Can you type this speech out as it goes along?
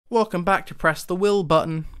Welcome back to Press the Will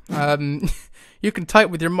button. You can type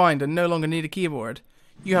with your mind and no longer need a keyboard.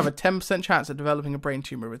 You have a 10% chance of developing a brain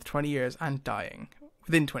tumor with 20 years and dying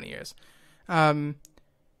within 20 years.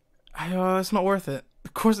 It's not worth it.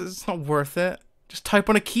 Of course it's not worth it. Just type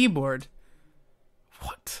on a keyboard.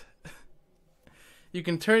 What? You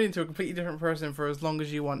can turn into a completely different person for as long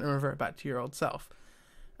as you want and revert back to your old self.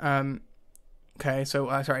 Okay, so,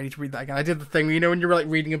 sorry, I need to read that again. I did the thing, when you're like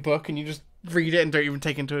reading a book and you just read it and don't even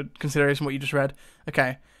take into consideration what you just read.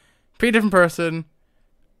 Okay. Pretty different person.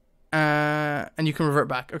 And you can revert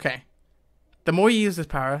back. Okay. The more you use this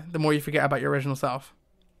power, the more you forget about your original self.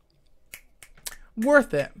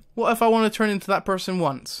 Worth it. What if I want to turn into that person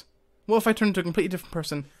once? What if I turn into a completely different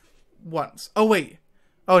person once? Oh, wait.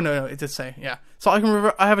 Oh, no, it did say, yeah. So I can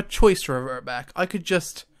revert. I have a choice to revert back. I could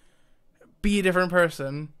just be a different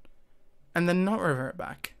person and then not revert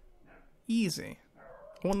back. Easy.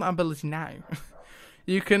 I want that ability now.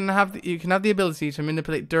 You can have the ability to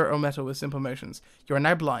manipulate dirt or metal with simple motions. You are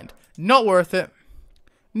now blind. Not worth it.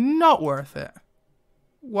 Not worth it.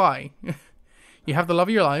 Why? You have the love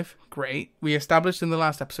of your life. Great. We established in the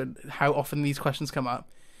last episode how often these questions come up.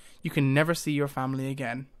 You can never see your family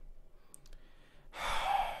again.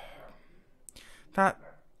 I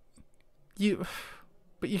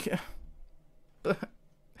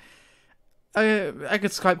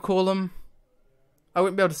could Skype call them. I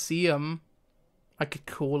wouldn't be able to see them. I could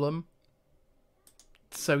call them.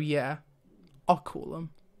 So yeah, I'll call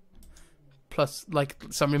them. Plus, like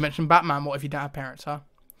somebody mentioned Batman, what if you don't have parents, huh?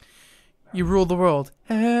 You rule the world.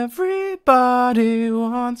 Everybody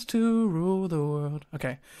wants to rule the world.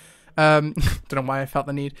 Okay. Don't know why I felt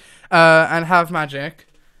the need. And have magic.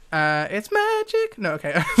 It's magic. No,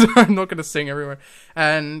 okay. I'm not going to sing everywhere.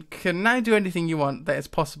 And can now do anything you want that is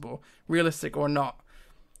possible, realistic or not.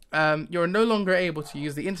 You're no longer able to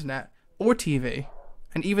use the internet or TV.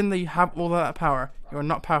 And even though you have all that power, you're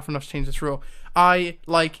not powerful enough to change this rule. I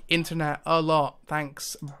like internet a lot.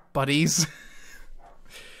 Thanks, buddies.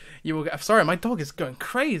 You will get... Sorry, my dog is going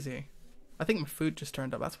crazy. I think my food just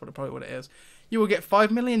turned up. That's probably what it is. You will get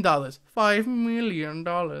 $5 million. $5 million.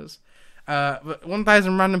 But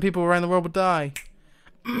 1,000 random people around the world will die.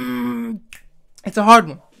 It's a hard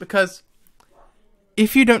one. Because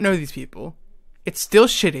if you don't know these people, it's still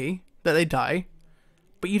shitty that they die.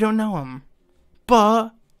 But you don't know them. But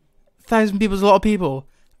 1,000 people is a lot of people.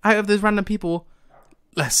 Out of those random people,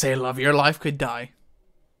 let's say love of your life could die.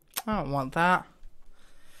 I don't want that.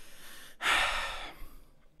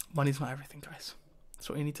 Money's not everything, guys. That's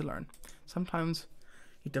what you need to learn. Sometimes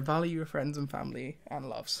you need to value your friends and family and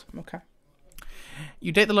loves. Okay?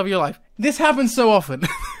 You date the love of your life. This happens so often.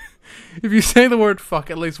 If you say the word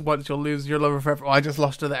fuck at least once, you'll lose your lover forever. Oh, I just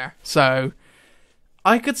lost her there. So,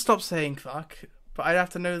 I could stop saying fuck, but I'd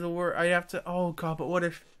have to know the word. I'd have to... Oh, God, but what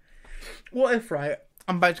if, right,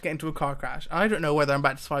 I'm about to get into a car crash. I don't know whether I'm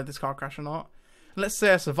about to survive this car crash or not. Let's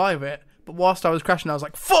say I survive it, but whilst I was crashing, I was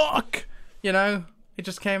like, fuck! You know? It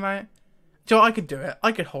just came out. So I could do it.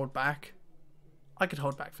 I could hold back. I could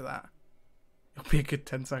hold back for that. It'll be a good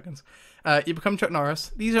 10 seconds. You become Chuck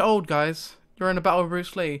Norris. These are old, guys. You're in a battle with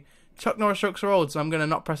Bruce Lee. Chuck Norris jokes are old, so I'm going to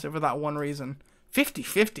not press it for that one reason.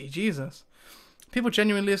 50-50, Jesus. People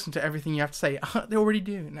genuinely listen to everything you have to say. They already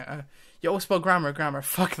do. No, you always spell grammar.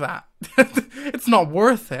 Fuck that. It's not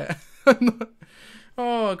worth it.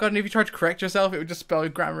 Oh, God, and if you tried to correct yourself, it would just spell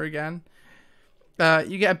grammar again.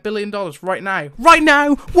 You get $1 billion right now. Right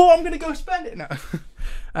now! What? I'm going to go spend it. No.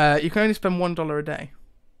 You can only spend $1 a day.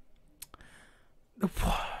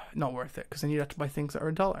 Not worth it, because then you'd have to buy things that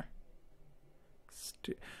are $1.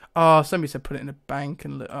 Oh, somebody said put it in a bank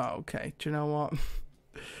and... Oh, okay. Do you know what?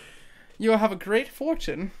 You'll have a great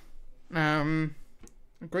fortune. A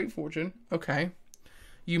great fortune. Okay.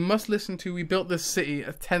 You must listen to We Built This City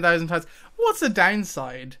 10,000 times. What's the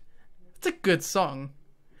downside? It's a good song.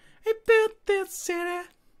 We built this city.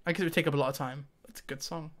 I guess it would take up a lot of time. It's a good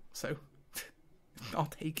song. So, I'll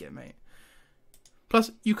take it, mate.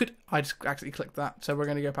 Plus, you could... I just actually clicked that, so we're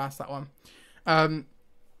going to go past that one. What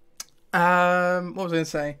was I going to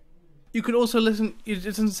say? You could also listen... It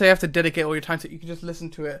doesn't say you have to dedicate all your time to it. You can just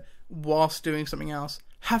listen to it whilst doing something else.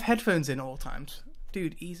 Have headphones in all times.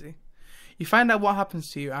 Dude, easy. You find out what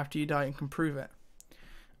happens to you after you die and can prove it.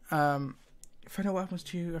 Find out what happens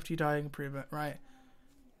to you after you die and can prove it, right?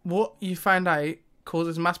 What you find out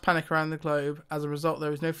causes mass panic around the globe. As a result,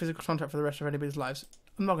 there is no physical contact for the rest of anybody's lives.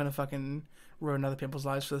 I'm not going to fucking ruin other people's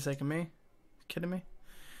lives for the sake of me. Kidding me?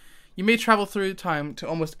 You may travel through time to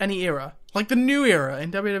almost any era, like the new era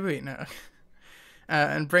in WWE, no,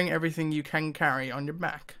 and bring everything you can carry on your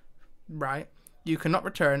back, right? You cannot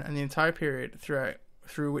return, and the entire period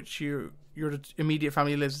through which you your immediate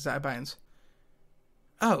family lives is out of bounds.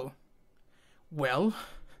 Oh. Well.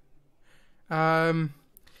 How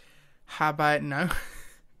about no?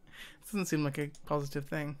 Doesn't seem like a positive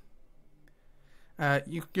thing.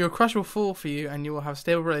 Your crush will fall for you and you will have a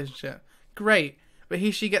stable relationship. Great. But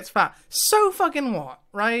she gets fat. So fucking what,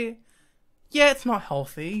 right? Yeah, it's not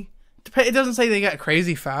healthy. It doesn't say they get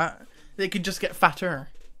crazy fat. They could just get fatter.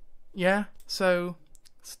 Yeah? So,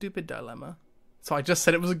 stupid dilemma. So I just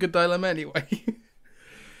said it was a good dilemma anyway.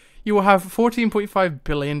 You will have $14.5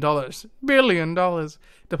 billion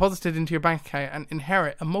deposited into your bank account and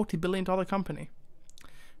inherit a multi-billion-dollar company.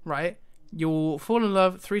 Right? You'll fall in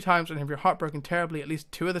love 3 times and have your heart broken terribly at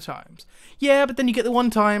least 2 other times. Yeah, but then you get the one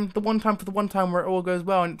time where it all goes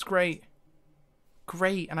well and it's great.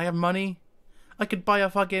 Great, and I have money. I could buy a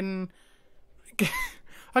fucking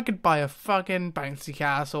bouncy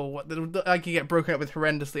castle. I could get broken up with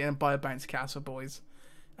horrendously and buy a bouncy castle, boys.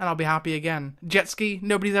 And I'll be happy again. Jet ski?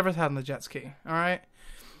 Nobody's ever had on the jet ski, alright?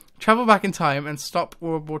 Travel back in time and stop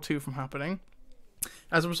World War II from happening.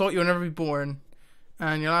 As a result, you'll never be born.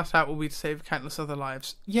 And your last act will be to save countless other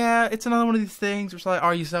lives. Yeah, it's another one of these things. It's like,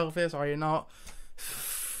 are you selfish? Are you not?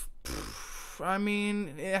 I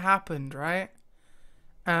mean, it happened, right?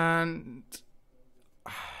 And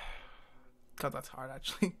God, that's hard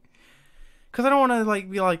actually. Because I don't want to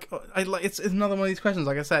be like, it's another one of these questions.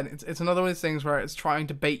 Like I said, it's another one of these things where it's trying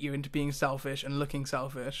to bait you into being selfish and looking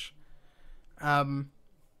selfish. But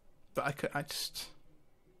I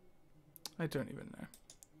don't even know.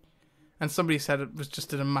 And somebody said it was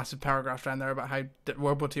just in a massive paragraph down there about how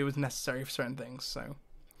World War II was necessary for certain things. So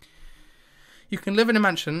you can live in a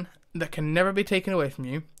mansion that can never be taken away from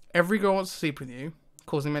you. Every girl wants to sleep with you,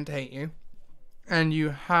 causing men to hate you. And you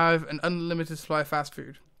have an unlimited supply of fast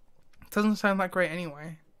food. Doesn't sound that great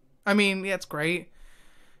anyway. I mean, yeah, it's great.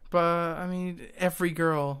 But, I mean, every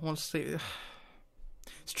girl wants to sleep.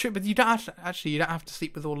 It's true, but you don't have to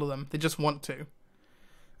sleep with all of them. They just want to.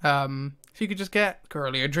 If you could just get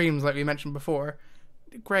girlier dreams like we mentioned before,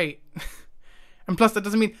 great. And plus that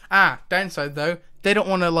doesn't mean, downside though, they don't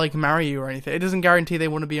want to marry you or anything. It doesn't guarantee they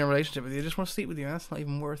want to be in a relationship with you. They just want to sleep with you, and that's not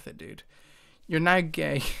even worth it, dude. You're now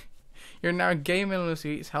gay. You're now a gay minimalist who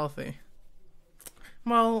eats healthy.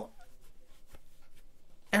 Well,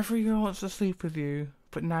 every girl wants to sleep with you,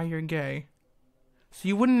 but now you're gay. So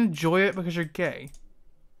you wouldn't enjoy it because you're gay.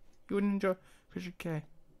 You wouldn't enjoy it because you're gay.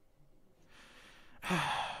 I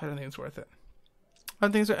don't think it's worth it.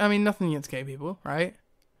 I mean, nothing against gay people, right?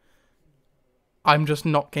 I'm just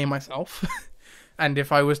not gay myself. And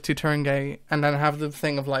if I was to turn gay and then have the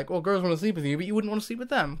thing of girls want to sleep with you, but you wouldn't want to sleep with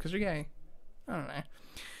them because you're gay. I don't know.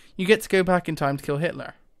 You get to go back in time to kill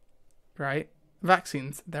Hitler. Right?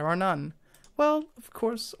 Vaccines. There are none. Well, of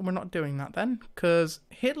course, we're not doing that then. Because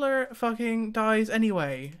Hitler fucking dies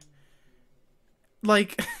anyway.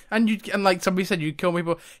 And like somebody said, you'd kill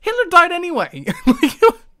people. Hitler died anyway.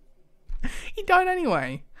 He died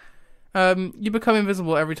anyway. You become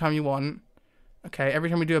invisible every time you want. Okay, every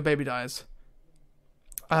time you do, a baby dies.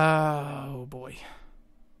 Oh boy.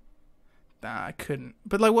 Nah, I couldn't.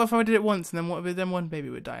 But what if I did it once and then one baby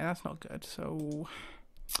would die? That's not good. So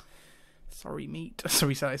sorry, mate.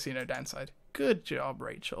 Sorry, I see no downside. Good job,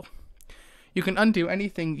 Rachel. You can undo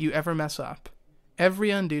anything you ever mess up. Every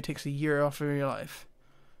undo takes a year off of your life.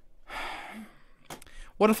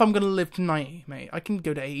 What if I'm gonna live to 90, mate? I can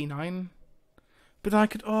go to 89. But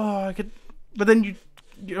then but then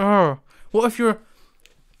what if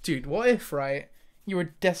right, you were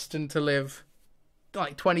destined to live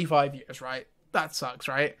 25 years, right? That sucks,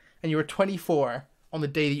 right? And you were 24 on the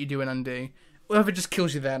day that you do an undo. What if it just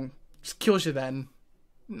kills you then?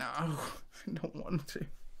 No, I don't want to.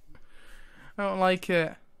 I don't like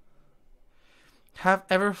it. Have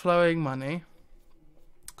ever-flowing money.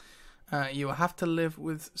 You will have to live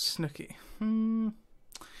with Snooki.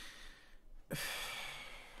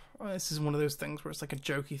 Well, this is one of those things where it's like a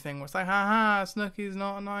jokey thing where it's like, haha, Snooki's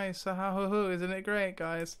not nice. Isn't it great,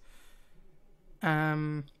 guys?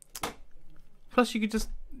 Plus, you could just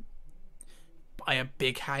buy a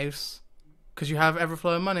big house because you have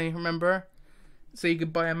ever-flowing money, remember? So you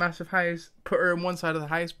could buy a massive house, put her on one side of the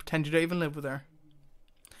house, pretend you don't even live with her.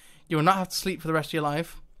 You will not have to sleep for the rest of your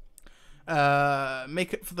life.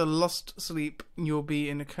 Make it for the lost sleep. You'll be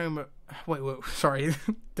in a coma. Wait, sorry.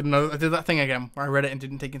 I did that thing again where I read it and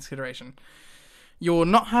didn't take into consideration. You will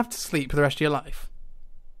not have to sleep for the rest of your life.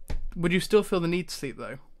 Would you still feel the need to sleep,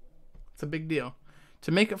 though? It's a big deal.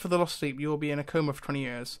 To make it for the lost sleep, you will be in a coma for 20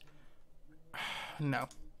 years. No.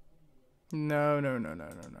 No.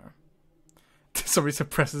 Somebody said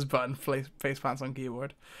press this button, face plants on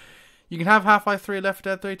keyboard. You can have Half-Life 3, Left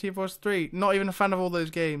 4 Dead 3, Team Fortress 3. Not even a fan of all those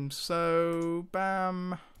games. So,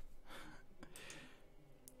 bam.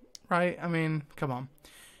 Right? I mean, come on.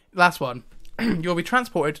 Last one. You'll be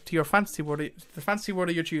transported to your fantasy world, the fantasy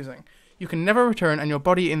world you're choosing. You can never return, and your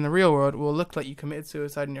body in the real world will look like you committed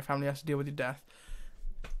suicide, and your family has to deal with your death.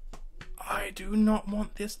 I do not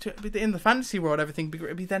want this to be in the fantasy world. Everything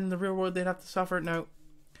be then in the real world. They'd have to suffer. No.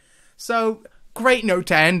 So great note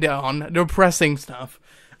to end it on. Depressing stuff.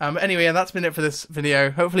 Anyway, that's been it for this video.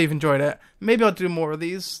 Hopefully you've enjoyed it. Maybe I'll do more of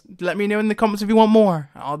these. Let me know in the comments if you want more.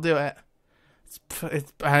 I'll do it.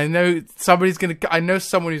 I know somebody's gonna. I know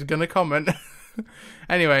someone who's gonna comment.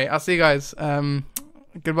 Anyway, I'll see you guys.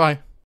 Goodbye.